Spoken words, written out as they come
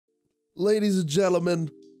Ladies and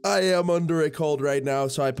gentlemen, I am under a cold right now,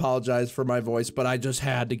 so I apologize for my voice, but I just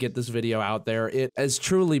had to get this video out there. It has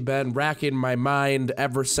truly been racking my mind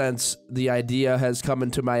ever since the idea has come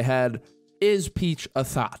into my head. Is Peach a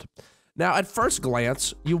thought? Now, at first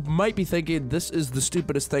glance, you might be thinking, this is the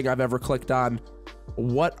stupidest thing I've ever clicked on.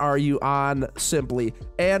 What are you on, simply?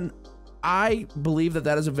 And I believe that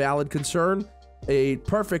that is a valid concern, a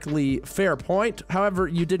perfectly fair point. However,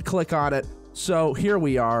 you did click on it, so here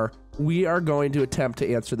we are. We are going to attempt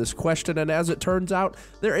to answer this question, and as it turns out,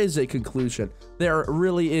 there is a conclusion. There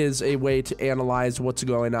really is a way to analyze what's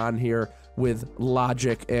going on here with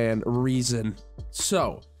logic and reason.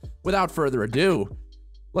 So, without further ado,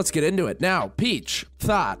 let's get into it. Now, Peach,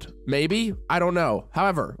 thought, maybe? I don't know.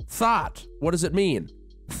 However, thought, what does it mean?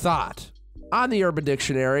 Thought. On the Urban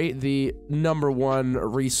Dictionary, the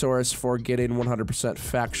 #1 resource for getting 100%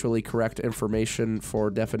 factually correct information for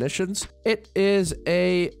definitions, it is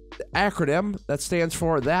a acronym that stands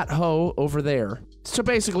for that hoe over there. So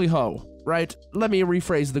basically hoe, right? Let me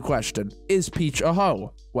rephrase the question. Is Peach a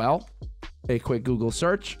hoe? Well, a quick Google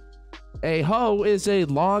search. A hoe is a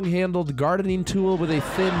long-handled gardening tool with a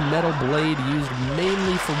thin metal blade used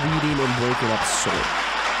mainly for weeding and breaking up soil.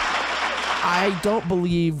 I don't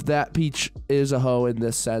believe that Peach is a hoe in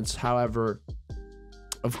this sense. However,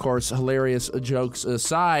 of course, hilarious jokes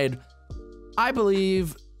aside, I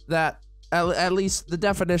believe that at least the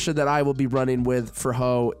definition that I will be running with for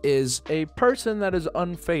hoe is a person that is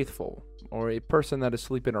unfaithful or a person that is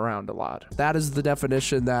sleeping around a lot. That is the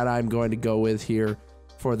definition that I'm going to go with here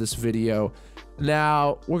for this video.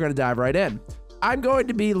 Now, we're going to dive right in. I'm going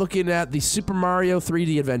to be looking at the Super Mario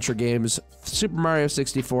 3D adventure games, Super Mario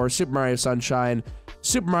 64, Super Mario Sunshine,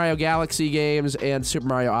 Super Mario Galaxy games, and Super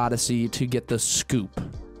Mario Odyssey to get the scoop.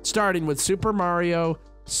 Starting with Super Mario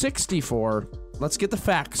 64, let's get the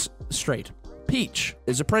facts straight. Peach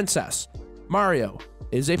is a princess. Mario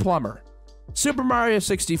is a plumber. Super Mario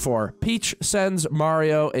 64, Peach sends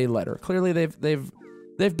Mario a letter. Clearly,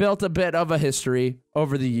 they've built a bit of a history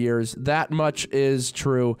over the years. That much is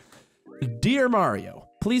true. Dear Mario,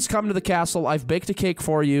 please come to the castle. I've baked a cake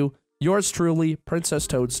for you. Yours truly, Princess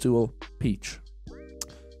Toadstool, Peach.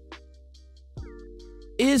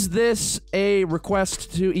 Is this a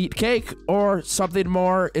request to eat cake or something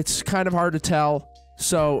more? It's kind of hard to tell.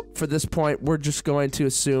 So for this point, we're just going to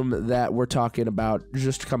assume that we're talking about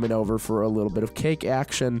just coming over for a little bit of cake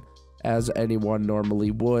action, as anyone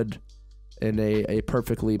normally would in a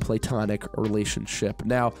perfectly platonic relationship.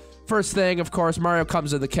 Now, first thing, of course, Mario comes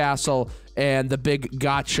to the castle, and the big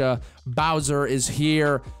gotcha. Bowser is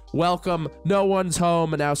here. Welcome. No one's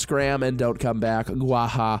home. Now scram and don't come back.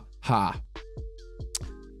 Gwaha ha.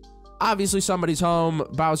 Obviously, somebody's home.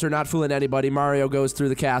 Bowser not fooling anybody. Mario goes through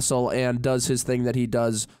the castle and does his thing that he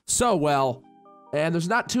does so well. And there's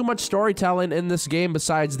not too much storytelling in this game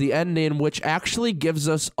besides the ending, which actually gives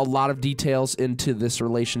us a lot of details into this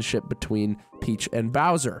relationship between Peach and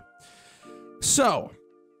Bowser. So,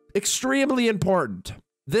 extremely important.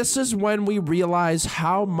 This is when we realize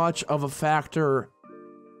how much of a factor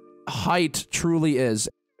height truly is.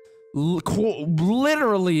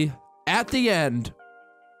 Literally, at the end,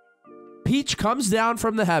 Peach comes down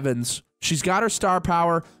from the heavens. She's got her star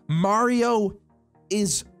power. Mario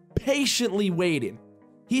is patiently waiting.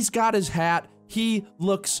 He's got his hat. He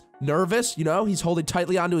looks nervous, you know, he's holding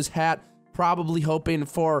tightly onto his hat, probably hoping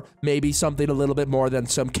for maybe something a little bit more than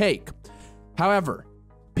some cake. However,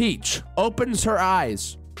 Peach opens her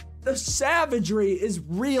eyes. The savagery is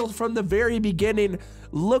real from the very beginning,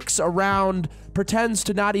 looks around, pretends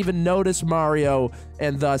to not even notice Mario,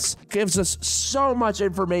 and thus gives us so much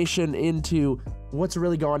information into what's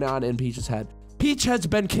really going on in Peach's head. Peach has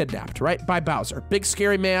been kidnapped, right, by Bowser. Big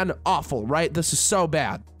scary man, awful, right? This is so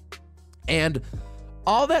bad. And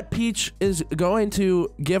all that Peach is going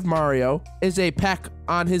to give Mario is a peck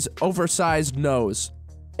on his oversized nose.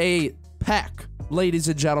 A peck, ladies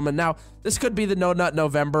and gentlemen. Now, this could be the No Nut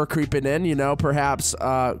November creeping in, you know, perhaps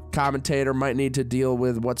commentator might need to deal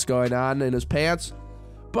with what's going on in his pants.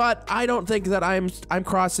 But I don't think that I'm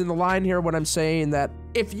crossing the line here when I'm saying that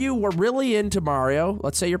if you were really into Mario,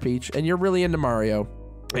 let's say you're Peach, and you're really into Mario,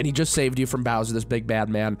 and he just saved you from Bowser, this big bad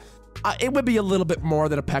man, it would be a little bit more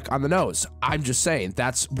than a peck on the nose. I'm just saying,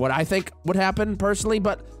 that's what I think would happen personally,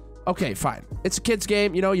 but okay, fine. It's a kid's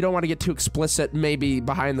game, you know, you don't want to get too explicit, maybe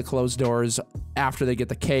behind the closed doors after they get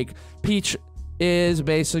the cake. Peach is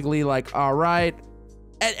basically like, all right.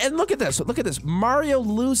 And look at this, look at this. Mario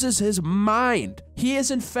loses his mind. He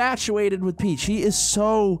is infatuated with Peach. He is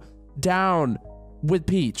so down with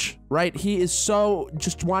Peach, right? He is so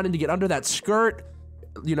just wanting to get under that skirt,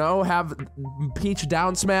 you know, have Peach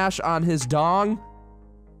down smash on his dong.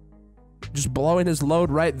 just blowing his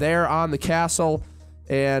load right there on the castle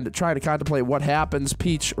and trying to contemplate what happens.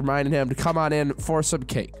 Peach reminding him to come on in for some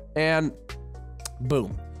cake. And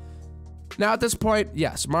boom. Now at this point,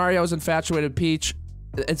 yes, Mario's infatuated with Peach.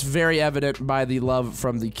 It's very evident by the love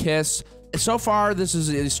from the kiss. So far, this is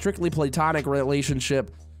a strictly platonic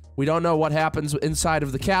relationship. We don't know what happens inside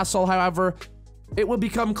of the castle. However, it will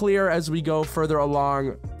become clear as we go further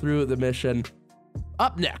along through the mission.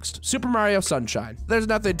 Up next, Super Mario Sunshine. There's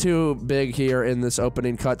nothing too big here in this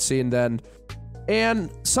opening cutscene then.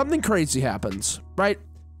 And something crazy happens, right?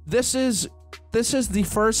 This is the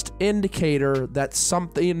first indicator that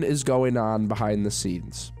something is going on behind the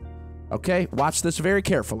scenes. Okay, watch this very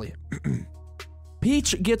carefully.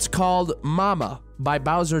 Peach gets called Mama by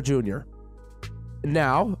Bowser Jr.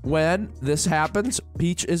 Now, when this happens,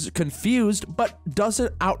 Peach is confused, but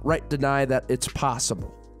doesn't outright deny that it's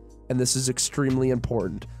possible. And this is extremely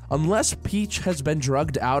important. Unless Peach has been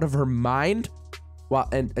drugged out of her mind, well,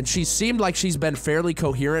 and she seemed like she's been fairly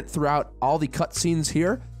coherent throughout all the cutscenes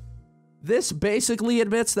here, this basically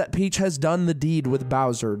admits that Peach has done the deed with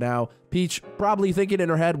Bowser. Now, Peach probably thinking in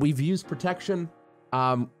her head, we've used protection,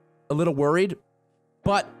 a little worried,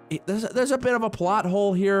 but there's a bit of a plot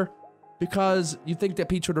hole here because you think that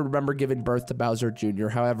Peach would remember giving birth to Bowser Jr.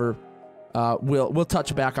 However, we'll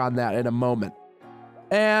touch back on that in a moment.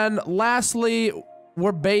 And lastly,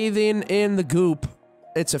 we're bathing in the goop.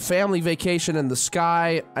 It's a family vacation in the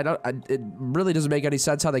sky. It really doesn't make any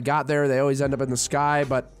sense how they got there. They always end up in the sky,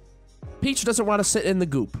 but Peach doesn't want to sit in the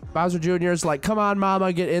goop. Bowser Jr. is like, come on,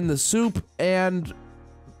 Mama, get in the soup. And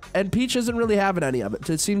Peach isn't really having any of it.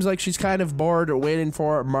 It seems like she's kind of bored or waiting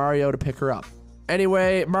for Mario to pick her up.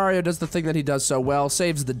 Anyway, Mario does the thing that he does so well,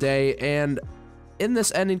 saves the day, and in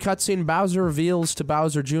this ending cutscene, Bowser reveals to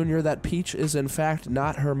Bowser Jr. that Peach is in fact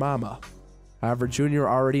not her mama. However, Jr.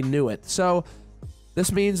 already knew it. So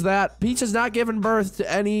this means that Peach has not given birth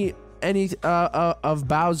to any of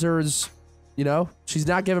Bowser's, you know, she's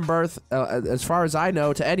not given birth, as far as I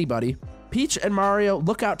know, to anybody. Peach and Mario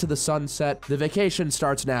look out to the sunset. The vacation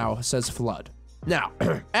starts now, says Flood. Now,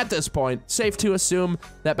 at this point, safe to assume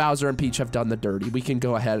that Bowser and Peach have done the dirty. We can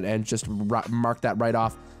go ahead and just mark that right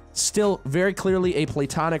off. Still very clearly a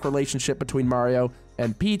platonic relationship between Mario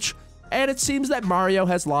and Peach, and it seems that Mario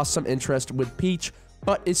has lost some interest with Peach,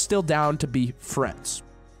 but is still down to be friends.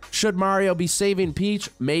 Should Mario be saving Peach?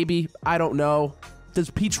 Maybe. I don't know. Does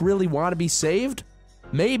Peach really want to be saved?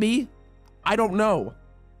 Maybe. I don't know.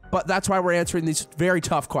 But that's why we're answering these very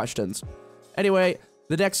tough questions. Anyway,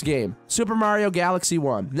 the next game, Super Mario Galaxy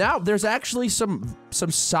 1. Now, there's actually some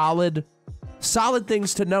solid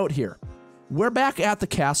things to note here. We're back at the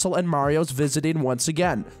castle and Mario's visiting once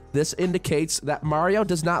again. This indicates that Mario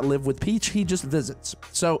does not live with Peach, he just visits.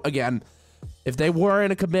 So again, if they were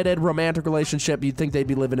in a committed romantic relationship, you'd think they'd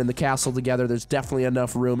be living in the castle together. There's definitely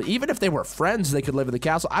enough room. Even if they were friends, they could live in the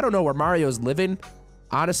castle. I don't know where Mario's living.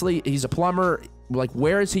 Honestly, he's a plumber. Like,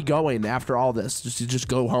 where is he going after all this? Just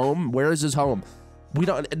go home? Where is his home?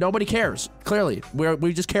 Nobody cares, clearly.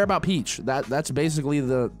 We just care about Peach. That's basically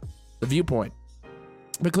the viewpoint.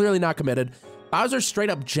 But clearly not committed. Bowser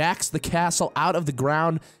straight up jacks the castle out of the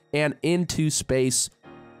ground and into space.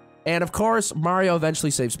 And of course, Mario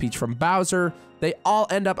eventually saves Peach from Bowser. They all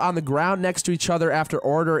end up on the ground next to each other after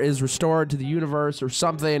order is restored to the universe or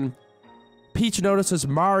something. Peach notices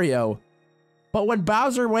Mario, but when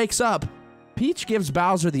Bowser wakes up, Peach gives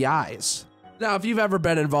Bowser the eyes. Now, if you've ever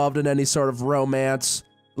been involved in any sort of romance,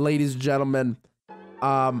 ladies and gentlemen,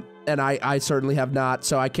 and I certainly have not,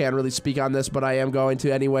 so I can't really speak on this, but I am going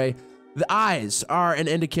to anyway. The eyes are an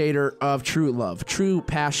indicator of true love, true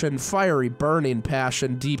passion, fiery, burning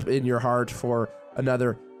passion deep in your heart for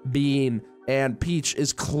another being. And Peach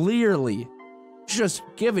is clearly just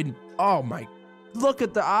giving, oh my, look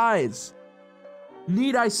at the eyes.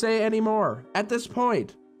 Need I say any more? At this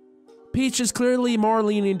point, Peach is clearly more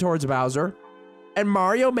leaning towards Bowser, and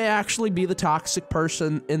Mario may actually be the toxic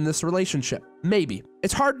person in this relationship. Maybe.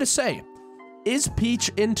 It's hard to say. Is Peach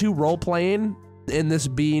into role-playing in this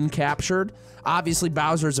being captured? Obviously,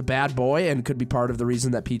 Bowser's a bad boy and could be part of the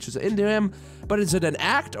reason that Peach is into him, but is it an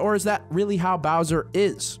act, or is that really how Bowser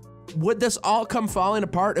is? Would this all come falling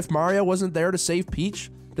apart if Mario wasn't there to save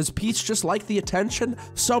Peach? Does Peach just like the attention?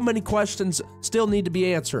 So many questions still need to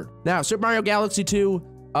be answered. Now, Super Mario Galaxy 2,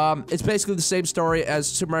 it's basically the same story as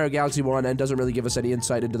Super Mario Galaxy 1 and doesn't really give us any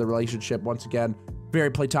insight into the relationship. Once again, very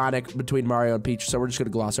platonic between Mario and Peach, so we're just gonna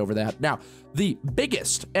gloss over that. Now, the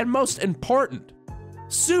biggest and most important,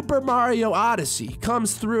 Super Mario Odyssey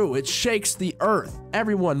comes through. It shakes the earth.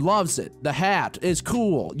 Everyone loves it. The hat is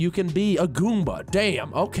cool. You can be a Goomba.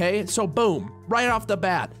 Damn, okay, so boom, right off the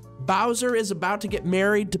bat, Bowser is about to get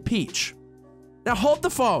married to Peach. Now hold the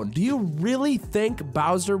phone. Do you really think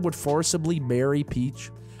Bowser would forcibly marry Peach?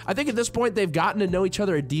 I think at this point they've gotten to know each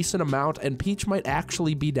other a decent amount, and Peach might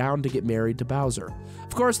actually be down to get married to Bowser.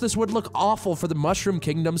 Of course, this would look awful for the Mushroom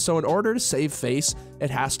Kingdom, so in order to save face, it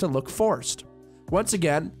has to look forced. Once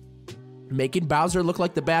again, making Bowser look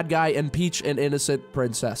like the bad guy and Peach an innocent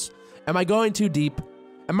princess. Am I going too deep?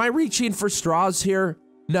 Am I reaching for straws here?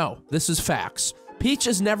 No, this is facts. Peach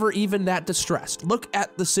is never even that distressed. Look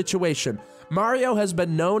at the situation. Mario has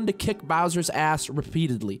been known to kick Bowser's ass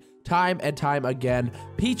repeatedly, time and time again.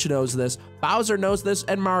 Peach knows this, Bowser knows this,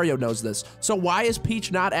 and Mario knows this. So why is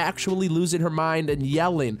Peach not actually losing her mind and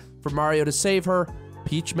yelling for Mario to save her?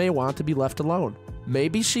 Peach may want to be left alone.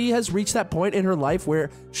 Maybe she has reached that point in her life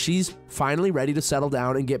where she's finally ready to settle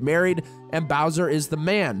down and get married, and Bowser is the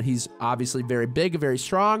man. He's obviously very big, very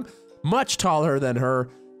strong, much taller than her,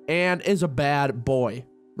 and is a bad boy,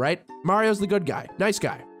 right? Mario's the good guy, nice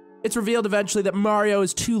guy. It's revealed eventually that Mario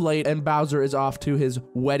is too late and Bowser is off to his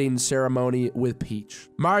wedding ceremony with Peach.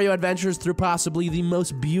 Mario adventures through possibly the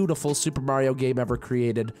most beautiful Super Mario game ever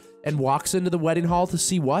created and walks into the wedding hall to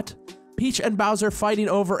see what? Peach and Bowser fighting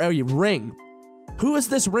over a ring. Who is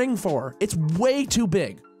this ring for? It's way too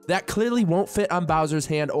big. That clearly won't fit on Bowser's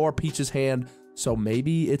hand or Peach's hand, so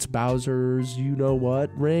maybe it's Bowser's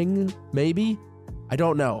you-know-what ring? Maybe? I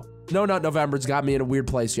don't know. No Nut November's got me in a weird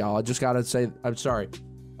place, y'all. I just gotta say, I'm sorry.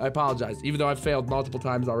 I apologize, even though I've failed multiple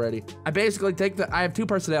times already. I basically I have two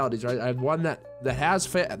personalities, right? I have one that has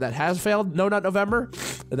failed, No Nut November,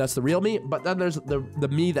 and that's the real me, but then there's the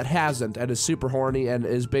me that hasn't and is super horny and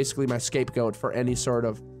is basically my scapegoat for any sort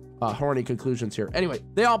of horny conclusions here. Anyway,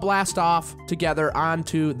 they all blast off together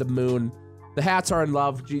onto the moon. The hats are in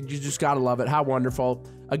love. You just gotta love it. How wonderful.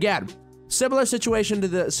 Again, similar situation to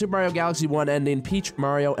the Super Mario Galaxy 1 ending. Peach,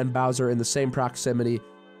 Mario, and Bowser in the same proximity.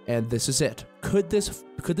 And this is it. Could this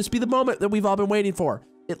be the moment that we've all been waiting for?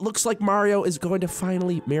 It looks like Mario is going to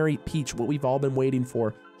finally marry Peach, what we've all been waiting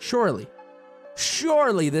for. Surely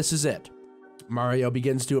this is it. Mario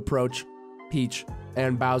begins to approach Peach,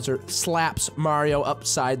 and Bowser slaps Mario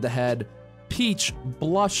upside the head. Peach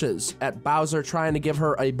blushes at Bowser trying to give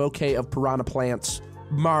her a bouquet of piranha plants.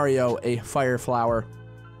 Mario a fire flower.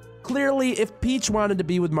 Clearly, if Peach wanted to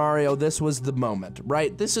be with Mario, this was the moment,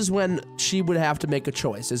 right? This is when she would have to make a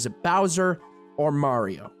choice. Is it Bowser or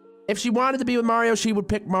Mario? If she wanted to be with Mario, she would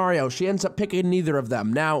pick Mario. She ends up picking neither of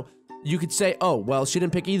them. Now, you could say, oh, well, she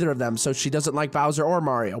didn't pick either of them, so she doesn't like Bowser or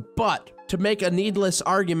Mario. But to make a needless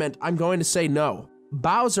argument, I'm going to say no.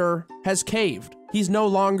 Bowser has caved. He's no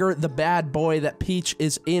longer the bad boy that Peach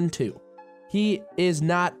is into. He is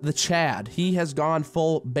not the Chad. He has gone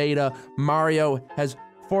full beta. Mario has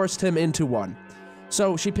forced him into one.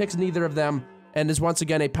 So she picks neither of them and is once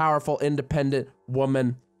again a powerful, independent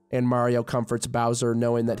woman, and Mario comforts Bowser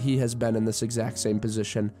knowing that he has been in this exact same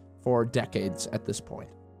position for decades at this point.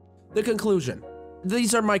 The conclusion.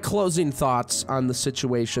 These are my closing thoughts on the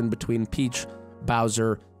situation between Peach,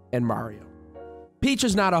 Bowser, and Mario. Peach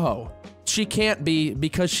is not a hoe. She can't be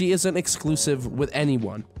because she isn't exclusive with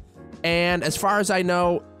anyone. And as far as I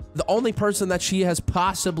know, the only person that she has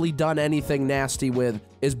possibly done anything nasty with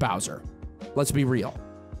is Bowser. Let's be real.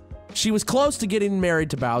 She was close to getting married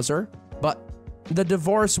to Bowser, but the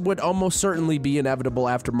divorce would almost certainly be inevitable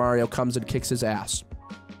after Mario comes and kicks his ass.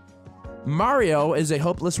 Mario is a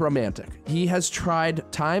hopeless romantic. He has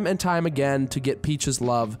tried time and time again to get Peach's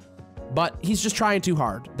love, but he's just trying too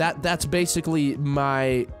hard. That's basically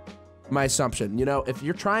my assumption. You know, if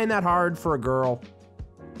you're trying that hard for a girl,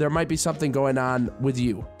 there might be something going on with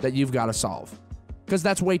you that you've got to solve. Because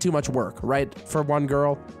that's way too much work, right? For one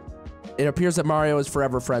girl. It appears that Mario is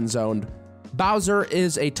forever friend-zoned. Bowser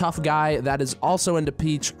is a tough guy that is also into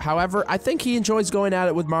Peach. However, I think he enjoys going at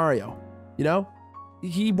it with Mario. You know?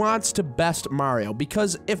 He wants to best Mario.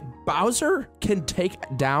 Because if Bowser can take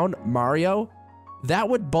down Mario, that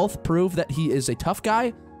would both prove that he is a tough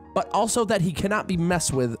guy, but also that he cannot be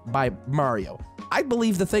messed with by Mario. I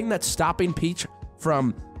believe the thing that's stopping Peach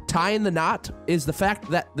from tying the knot is the fact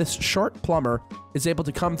that this short plumber is able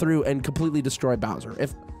to come through and completely destroy Bowser.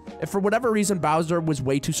 If for whatever reason Bowser was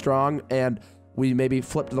way too strong and we maybe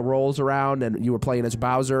flipped the roles around and you were playing as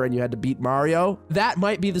Bowser and you had to beat Mario, that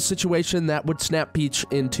might be the situation that would snap Peach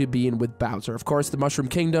into being with Bowser. Of course, the Mushroom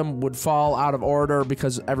Kingdom would fall out of order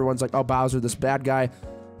because everyone's like, oh, Bowser, this bad guy.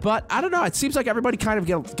 But I don't know, it seems like everybody kind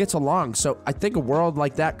of gets along, so I think a world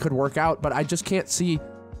like that could work out, but I just can't see...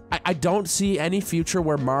 I don't see any future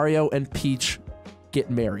where Mario and Peach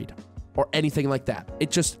get married or anything like that.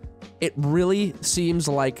 It really seems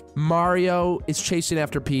like Mario is chasing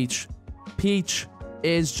after Peach. Peach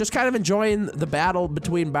is just kind of enjoying the battle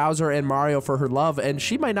between Bowser and Mario for her love, and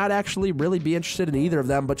she might not actually really be interested in either of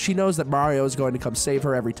them, but she knows that Mario is going to come save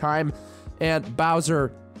her every time, and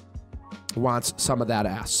Bowser wants some of that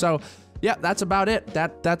ass. So yeah, that's about it.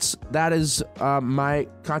 That is my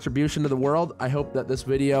contribution to the world. I hope that this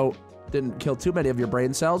video didn't kill too many of your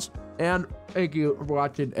brain cells, and thank you for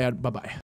watching, and bye-bye.